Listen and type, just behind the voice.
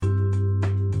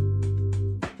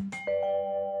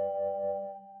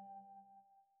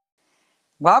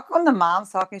Welcome to Mom's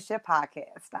Talking Shit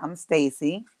podcast. I'm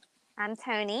Stacy. I'm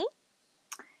Tony.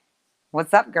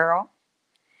 What's up, girl?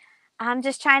 I'm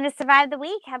just trying to survive the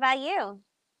week. How about you?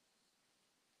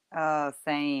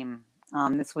 Same.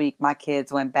 This week my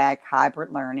kids went back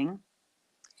hybrid learning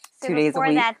So 2 days a before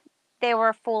week. that, they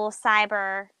were full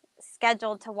cyber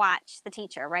scheduled to watch the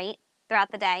teacher, right?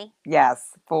 Throughout the day? Yes,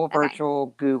 full Okay.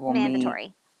 virtual Google Meet.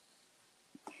 Mandatory.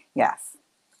 Yes.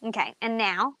 Okay. And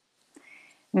now?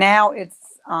 Now it's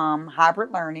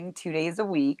hybrid learning 2 days a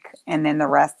week, and then the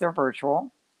rest are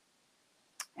virtual.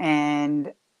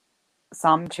 And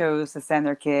some chose to send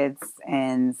their kids,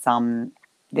 and some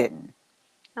didn't.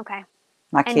 Okay.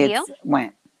 My And kids you?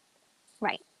 went.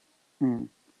 Right. Mm.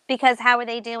 Because how are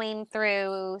they doing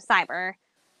through cyber?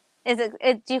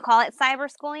 Do you call it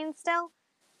cyber schooling still?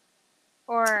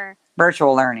 Or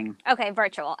Virtual learning. okay,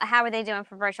 virtual. How are they doing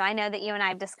for virtual? I know that you and I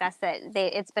have discussed that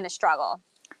it's been a struggle.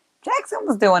 Jackson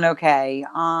was doing okay.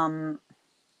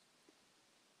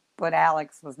 But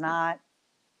Alex was not.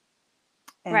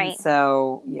 And Right.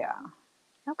 so, yeah.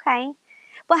 Okay.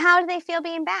 Well, how do they feel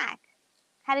being back?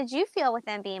 How did you feel with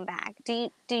them being back? Do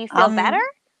you feel better?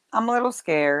 I'm a little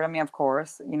scared. I mean, of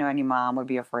course, any mom would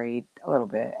be afraid a little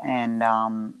bit. And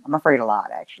I'm afraid a lot,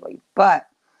 actually. But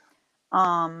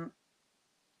um,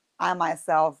 I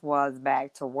myself was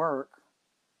back to work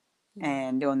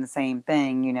and doing the same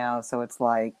thing, so it's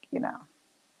like,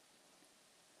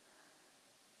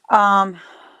 Um,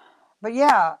 but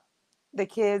yeah, the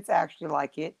kids actually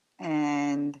like it.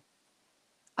 And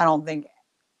I don't think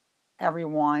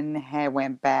everyone had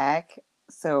went back.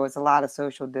 So it's a lot of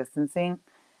social distancing.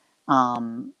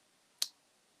 Um,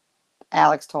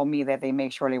 Alex told me that they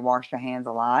make sure they wash their hands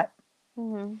a lot.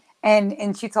 Mm-hmm.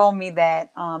 And she told me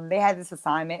that they had this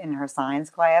assignment in her science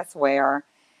class where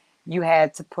you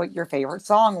had to put your favorite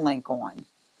song link on.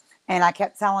 And I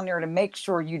kept telling her to make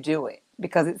sure you do it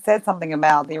because it said something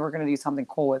about they were going to do something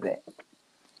cool with it.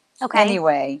 Okay.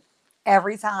 Anyway,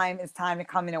 every time it's time to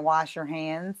come in and wash your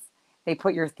hands, they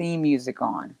put your theme music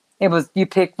on. It was you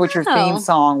pick what your theme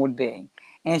song would be.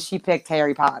 And she picked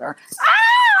Harry Potter.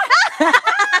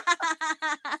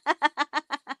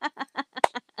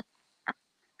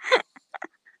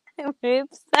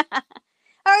 Oops.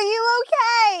 Are you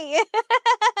okay?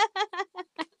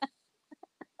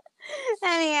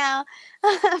 Anyhow,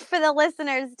 for the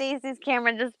listeners, Stacy's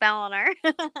camera just fell on her.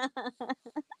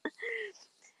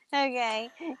 Okay.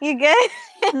 You good?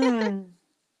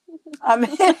 I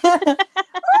mean,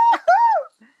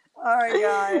 all right,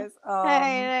 guys. All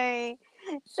right.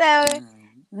 So it's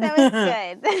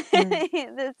good.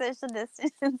 The social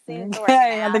distancing is working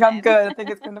Okay, I out. think I'm good. I think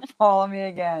it's going to fall on me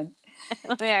again.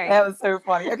 Very. That was so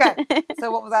funny. Okay,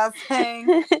 so what was I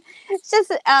saying? It's just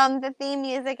the theme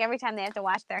music every time they have to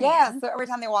wash their hands. So every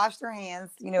time they wash their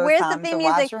hands, it's Where's the time theme to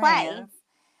music wash your play? hands.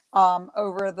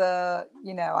 Over the,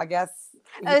 I guess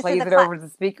he Oh, so plays the it over the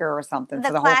speaker or something, the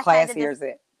so the whole class had class to hears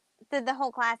it. Did the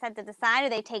whole class have to decide, or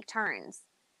they take turns?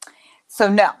 So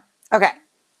no, okay.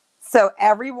 So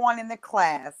everyone in the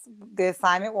class, the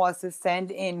assignment was to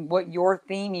send in what your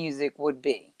theme music would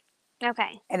be.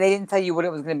 Okay. And they didn't tell you what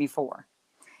it was going to be for.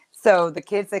 So the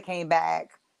kids that came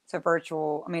back to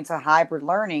hybrid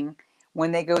learning,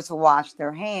 when they go to wash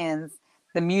their hands,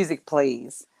 the music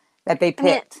plays that they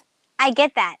picked. I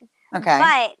get that. Okay.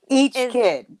 But each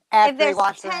kid, after they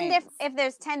wash their hands. If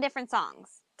there's 10 different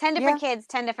songs, 10 different kids,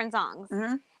 10 different songs,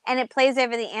 Mm-hmm. and it plays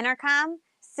over the intercom,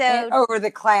 so and over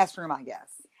the classroom, I guess.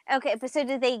 Okay, but so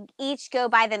do they each go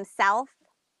by themselves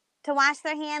to wash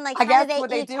their hand? Like, I how guess do what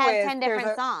they they each do have is 10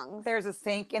 different songs? There's a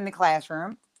sink in the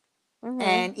classroom, Mm-hmm.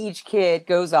 and each kid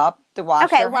goes up to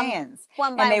wash their hands.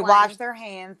 One by and they one. wash their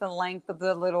hands the length of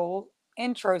the little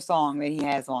intro song that he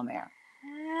has on there.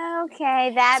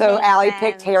 Okay, that So makes Allie sense.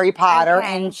 picked Harry Potter,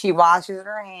 Okay. and she washes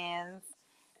her hands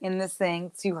in the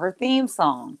sink to her theme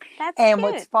song. That's and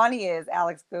cute. What's funny is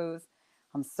Alex goes,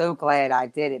 I'm so glad I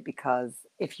did it because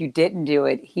if you didn't do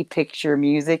it, he picked your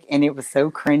music and it was so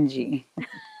cringy.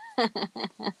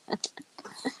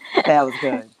 That was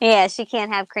good. Yeah, she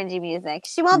can't have cringy music.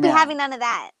 She won't be having none of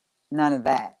that. None of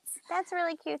that. That's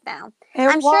really cute, though.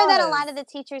 I'm sure that a lot of the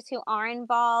teachers who are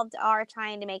involved are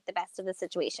trying to make the best of the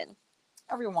situation.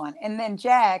 Everyone. And then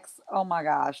Jax, oh my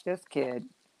gosh, this kid,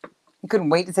 he couldn't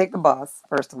wait to take the bus,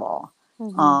 first of all.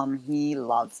 Mm-hmm. He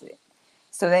loves it.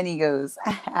 So then he goes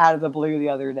out of the blue the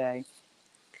other day,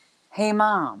 hey,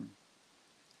 Mom,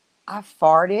 I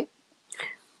farted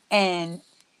and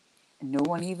no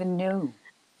one even knew.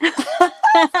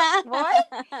 What?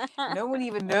 No one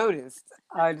even noticed.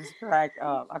 I just cracked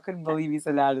up. I couldn't believe he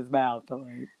said that out of his mouth. Well,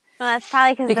 that's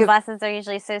probably because the buses are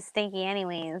usually so stinky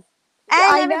anyways. And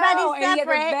I everybody's know, and he had his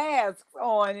separate. masks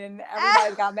on, and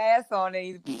everybody's got masks on,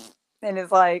 and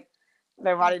it's like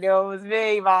nobody knew it was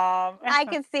me, mom. I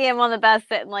could see him on the bus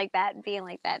sitting like that and being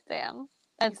like that too.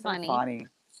 That's He's so funny. funny.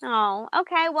 Oh,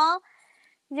 okay. Well,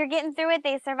 you're getting through it.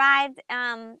 They survived.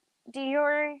 Do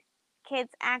your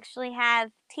kids actually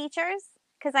have teachers?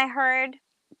 Because I heard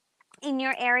in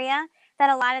your area that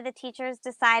a lot of the teachers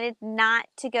decided not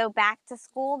to go back to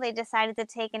school. They decided to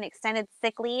take an extended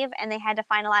sick leave and they had to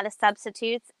find a lot of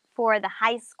substitutes for the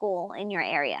high school in your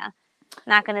area. I'm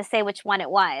not going to say which one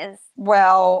it was.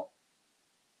 Well,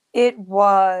 it I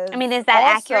was mean, is that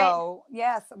accurate? also,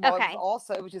 yes, well, Okay.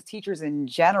 it was just teachers in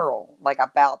general, like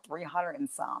about 300 and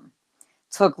some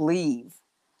took leave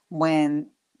when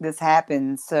this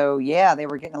happened. So, yeah, they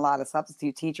were getting a lot of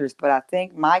substitute teachers, but I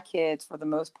think my kids, for the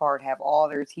most part, have all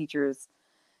their teachers.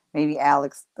 Maybe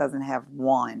Alex doesn't have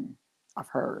one of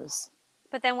hers.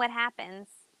 But then what happens?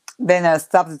 Then a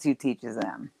substitute teaches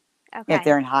them if Okay.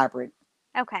 they're in hybrid.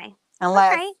 Okay. All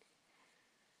Unless, right.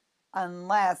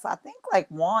 unless I think like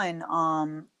one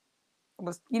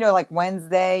was, like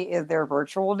Wednesday is their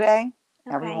virtual day,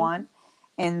 Okay. everyone.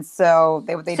 And so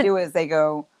what they So, do is they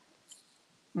go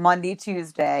Monday,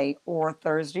 Tuesday, or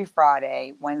Thursday,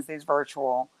 Friday. Wednesday's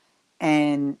virtual,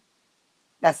 and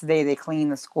that's the day they clean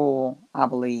the school, I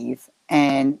believe.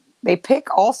 And they pick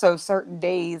also certain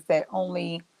days that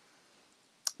only,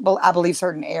 well, I believe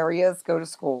certain areas go to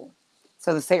school.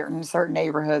 So the certain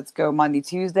neighborhoods go Monday,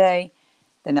 Tuesday,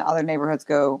 then the other neighborhoods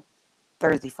go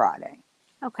Thursday, Friday.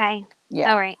 okay.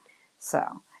 Yeah. All right.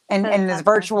 So and So and it's that's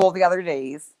what. virtual the other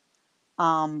days,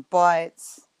 but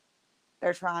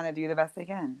they're trying to do the best they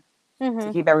can to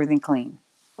Mhm. keep everything clean.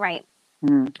 Right.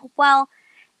 Mm. Well,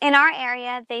 in our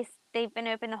area, they've been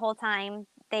open the whole time.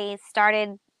 They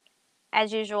started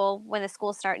as usual when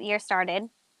the year started.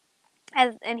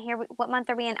 And here, what month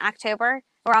are we in? October.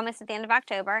 We're almost at the end of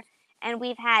October, and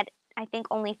we've had, I think,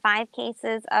 only 5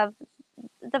 cases of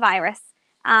the virus.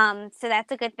 So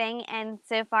that's a good thing. And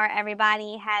so far,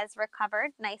 everybody has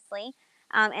recovered nicely,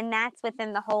 and that's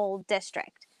within the whole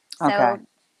district. Okay. So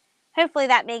hopefully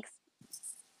that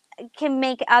can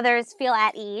make others feel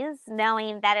at ease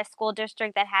knowing that a school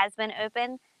district that has been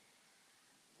open,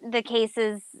 the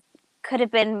cases could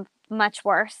have been much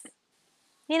worse,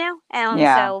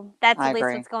 Yeah, so that's I at least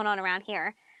agree. what's going on around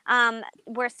here.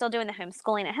 We're still doing the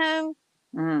homeschooling at home.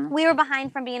 Mm. We were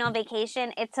behind from being on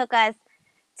vacation. It took us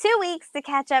 2 weeks to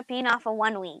catch up being off of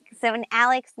 1 week. So and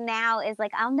Alex now is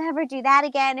like, I'll never do that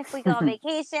again. If we go on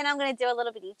vacation, I'm going to do a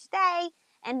little bit each day.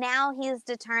 And now he's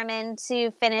determined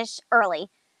to finish early.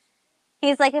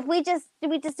 He's like, if we just do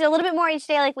a little bit more each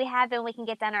day like we have been, we can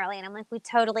get done early. And I'm like, we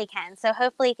totally can. So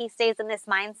hopefully if he stays in this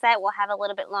mindset, we'll have a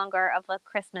little bit longer of a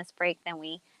Christmas break than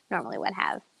we normally would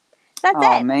have. That's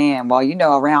Oh it. man. Well,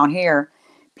 around here,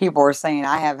 people are saying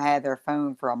I have had their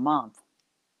phone for a month.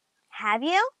 Have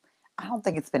you? I don't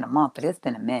think it's been a month, but it's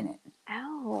been a minute.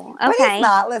 Oh, But it's okay.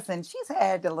 not. Listen, she's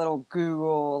had the little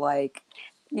Google,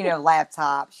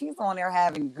 laptop. She's on there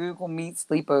having Google Meet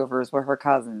sleepovers with her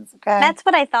cousins. Okay. That's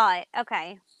what I thought.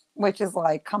 Okay. Which is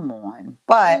like, come on.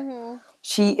 But Mhm.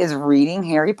 she is reading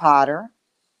Harry Potter.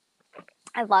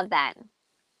 I love that.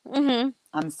 Mhm.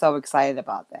 I'm so excited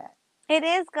about that. It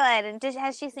is good. And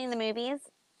has she seen the movies?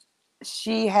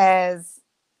 She has,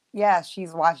 yeah,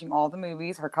 she's watching all the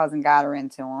movies. Her cousin got her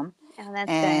into them. Oh, that's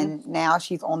good. And now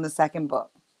she's on the second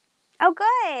book. Oh,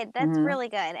 good. That's Hmm. really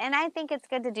good. And I think it's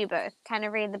good to do both. Kind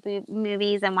of read the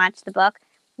movies and watch the book.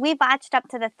 We watched up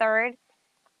to the third,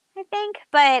 I think,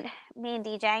 but me and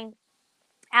DJ,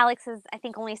 Alex has, I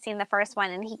think, only seen the first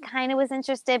one, and he kind of was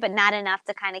interested, but not enough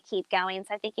to kind of keep going.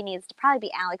 So I think he needs to probably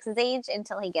be Alex's age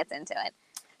until he gets into it.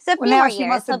 So a Well, few now more she years,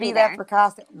 wants to he'll be be that there. for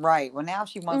costume. Right. Well, now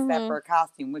she wants that Hmm. for a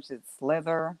costume, which is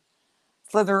Slytherin.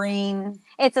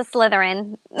 It's a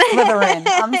Slytherin. Slytherin.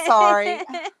 I'm sorry.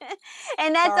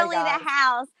 And that's Sorry, only the guys.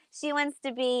 house. She wants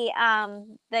to be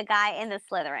the guy in the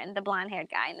Slytherin, the blonde haired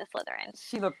guy in the Slytherin.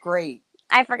 She looked great.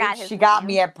 I forgot his She got name.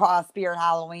 me at Spirit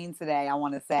Halloween today, I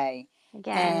want to say.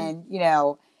 Again.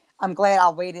 And, I'm glad I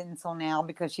waited until now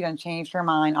because she done changed her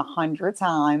mind 100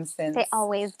 times since They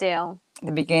always do.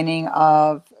 the beginning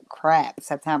of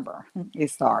September. You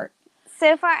start.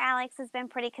 So far, Alex has been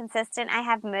pretty consistent. I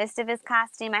have most of his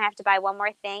costume. I have to buy one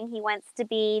more thing. He wants to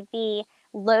be the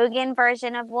Logan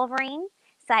version of Wolverine.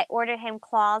 So I ordered him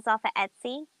claws off of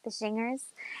Etsy, the shingers.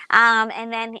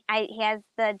 And then he has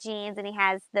the jeans and he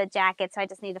has the jacket. So I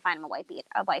just need to find him a wife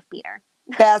beater.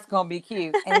 That's going to be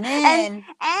cute. And and then.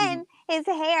 and his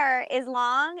hair is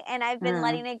long and I've been Mm,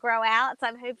 letting it grow out. So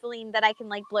I'm hoping that I can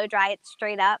like blow dry it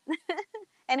straight up.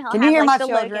 And he'll can you have hear like my the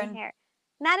Logan children? hair.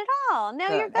 Not at all. No,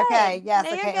 you're Good. good. Okay. Yes.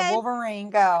 No, you're Okay. And good. Wolverine,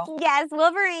 go. Yes,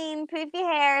 Wolverine, poofy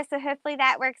hair. So hopefully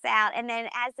that works out. And then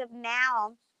as of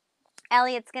now,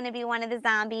 Elliot's going to be one of the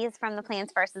zombies from the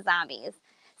Plants vs. Zombies.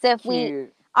 So if we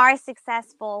Cute. are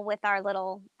successful with our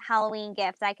little Halloween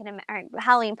gift, or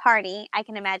Halloween party, I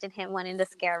can imagine him wanting to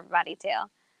scare everybody too.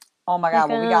 Oh my Like, God.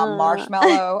 Well, we got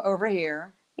Marshmallow over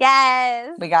here.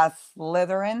 yes. We got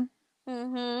Slytherin,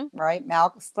 Mm-hmm. right?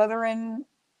 Slytherin,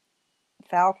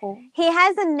 Falco. He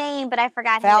has a name, but I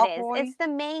forgot who it is. Falcoy? It's the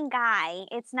main guy.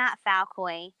 It's not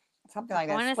Falcoy. Something like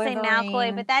I that. want to say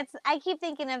Malcoy, but Slytherin. I keep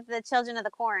thinking of the Children of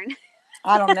the Corn.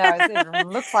 I don't know. It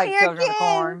looks like Your Children of the kids.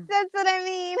 Corn. That's what I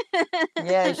mean.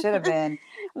 Yeah, it should have been.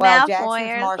 Well, Malfoy Jackson's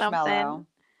or Marshmallow.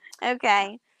 something.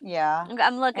 Okay. Yeah.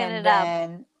 I'm looking And it up.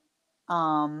 then,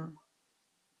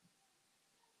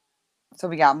 so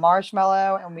we got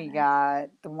Marshmallow and we got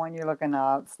the one you're looking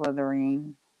up,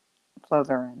 Slytherin.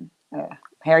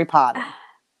 Harry Potter.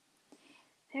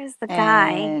 There's the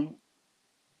guy. And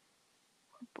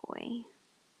Boy.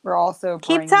 we're also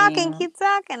Keep talking.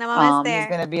 I'm almost there. He's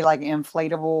going to be like an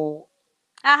inflatable.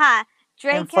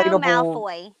 Draco inflatable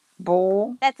Malfoy.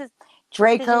 Bull. That's his.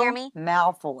 Draco Did you hear me?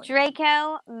 Malfoy.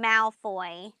 Draco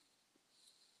Malfoy.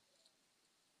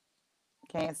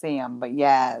 Can't see him, but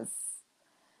yes.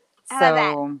 How about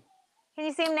that? Can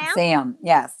you see him now? See him,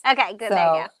 yes. Okay, good.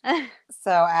 There you go.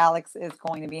 So Alex is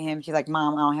going to be him. She's like,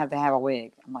 Mom, I don't have to have a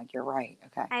wig. I'm like, you're right.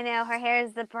 Okay. I know. Her hair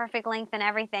is the perfect length and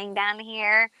everything down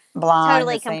here. Blonde,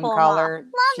 totally the same can pull color. Love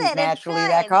it. She's naturally it's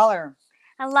that color.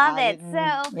 I love it.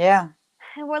 So yeah.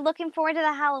 We're looking forward to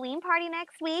the Halloween party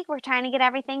next week. We're trying to get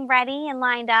everything ready and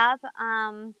lined up.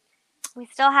 We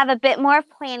still have a bit more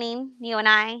planning, you and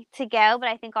I, to go, but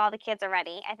I think all the kids are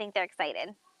ready. I think they're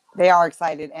excited. They are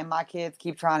excited, and my kids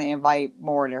keep trying to invite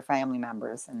more of their family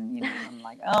members, and I'm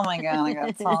like, oh my God, I got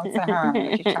to talk to her.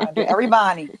 She's trying to do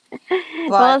everybody. But,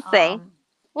 we'll see.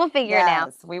 We'll figure it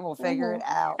out. We will figure it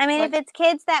out. I mean, if it's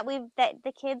kids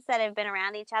the kids that have been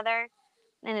around each other,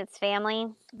 and it's family.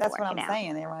 That's what I'm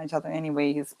saying. They're around each other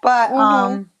anyways. But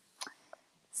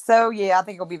so yeah, I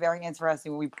think it'll be very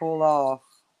interesting when we pull off.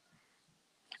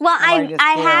 Well,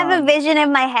 I have a vision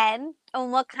in my head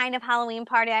on what kind of Halloween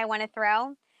party I want to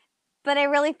throw. But I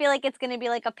really feel like it's going to be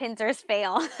like a Pinterest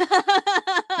fail.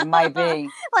 It might be.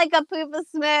 Like a poop of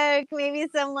smoke, maybe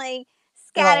some like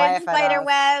scattered spider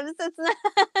webs. It's not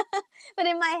but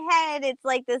in my head, it's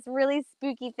like this really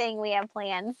spooky thing we have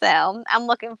planned. So I'm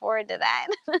looking forward to that.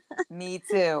 Me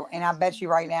too. And I bet you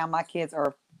right now my kids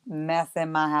are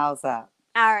messing my house up.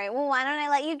 All right. Well, why don't I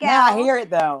let you go? Now I hear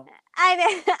it though.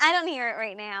 I don't hear it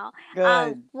right now. Good.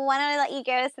 Well, why don't I let you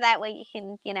go so that way you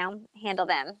can, handle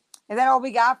them. Is that all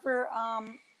we got for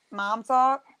Mom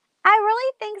Talk? I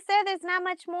really think so. There's not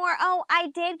much more. Oh, I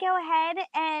did go ahead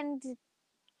and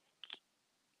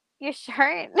your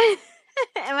shirt.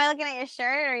 Am I looking at your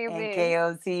shirt or your boobs?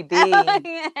 KOTB.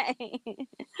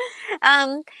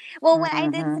 Well, what I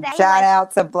did today. Shout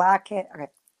out to Black Kid. Okay.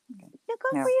 No,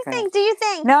 go for your thing. Do you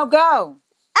think? No, go.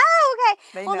 Oh,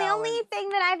 okay. Well, the only thing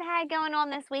that I've had going on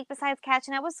this week besides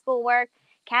catching up with schoolwork,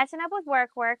 catching up with work,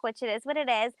 which it is what it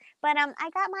is. But I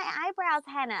got my eyebrows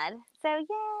hennaed. So yay,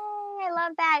 I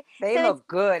love that. They look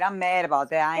good. I'm mad about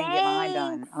that. I ain't get mine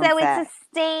done. So it's a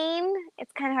stain.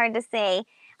 It's kind of hard to say.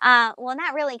 Well,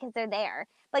 not really because they're there.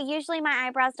 But usually my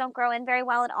eyebrows don't grow in very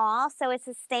well at all. So it's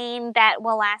a stain that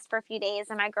will last for a few days.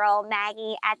 And my girl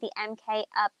Maggie at the MK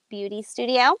Up Beauty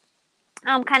Studio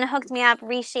kind of hooked me up,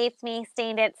 reshaped me,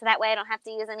 stained it so that way I don't have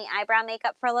to use any eyebrow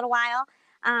makeup for a little while.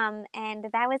 And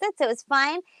that was it. So it was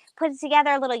fun. Put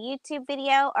together a little YouTube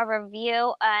video, a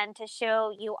review, and to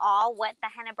show you all what the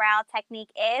henna brow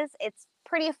technique is. It's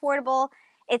pretty affordable.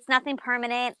 It's nothing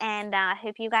permanent, and I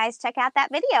hope you guys check out that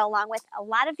video along with a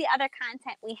lot of the other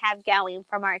content we have going,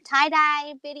 from our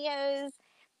tie-dye videos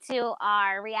to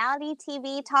our reality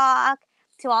TV talk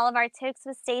to all of our Tokes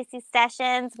with Stacy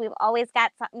sessions. We've always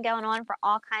got something going on for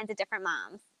all kinds of different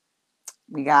moms.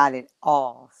 We got it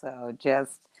all. So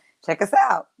just check us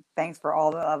out. Thanks for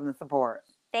all the love and support.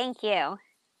 Thank you.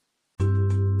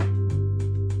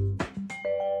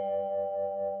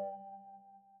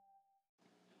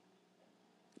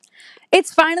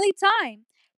 It's finally time!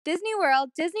 Disney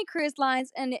World, Disney Cruise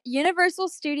Lines, and Universal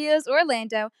Studios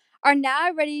Orlando are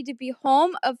now ready to be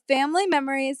home of family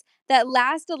memories that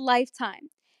last a lifetime.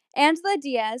 Angela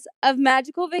Diaz of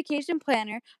Magical Vacation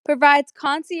Planner provides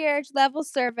concierge-level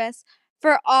service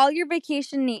for all your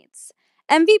vacation needs.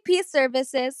 MVP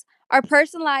services are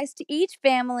personalized to each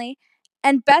family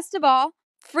and, best of all,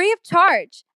 free of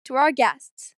charge to our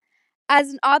guests.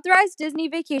 As an authorized Disney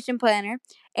vacation planner,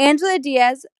 Angela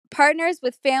Diaz partners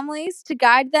with families to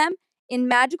guide them in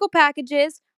magical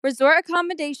packages resort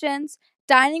accommodations,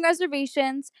 dining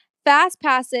reservations, fast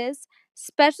passes,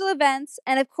 special events,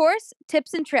 and of course,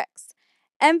 tips and tricks.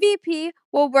 MVP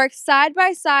will work side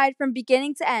by side from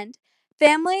beginning to end.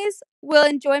 Families will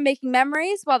enjoy making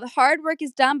memories while the hard work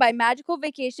is done by Magical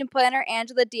Vacation Planner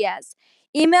Angela Diaz.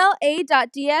 Email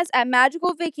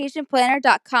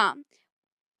a.diaz@magicalvacationplanner.com.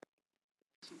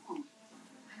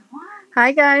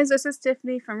 Hi guys, this is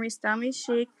Tiffany from Restyle Me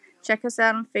Chic. Check us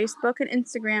out on Facebook and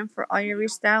Instagram for all your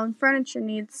restyling furniture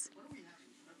needs.